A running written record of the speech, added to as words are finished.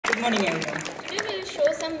morning everyone. Today we will show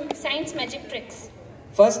some science magic tricks.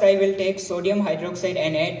 First I will take sodium hydroxide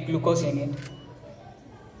and add glucose in it.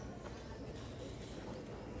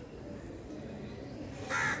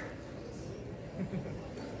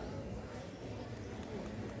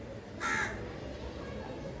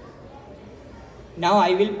 Now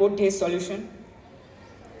I will put his solution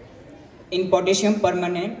in potassium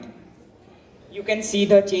permanent. You can see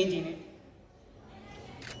the change in it.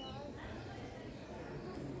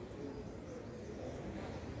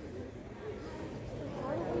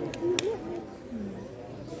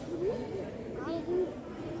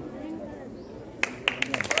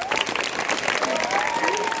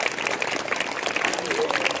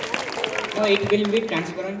 Now it will be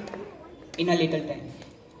transparent in a little time.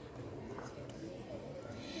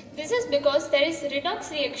 This is because there is redox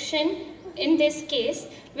reaction in this case,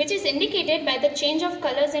 which is indicated by the change of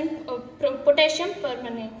colors in potassium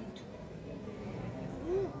permanent.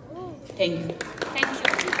 Thank you. Thank you.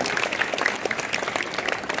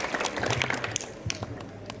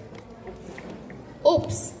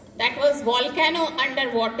 Oops, that was volcano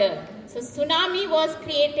underwater. So tsunami was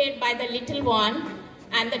created by the little one,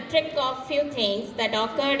 and the trick of few things that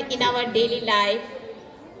occurred in our daily life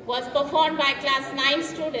was performed by class 9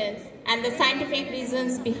 students and the scientific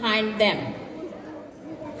reasons behind them.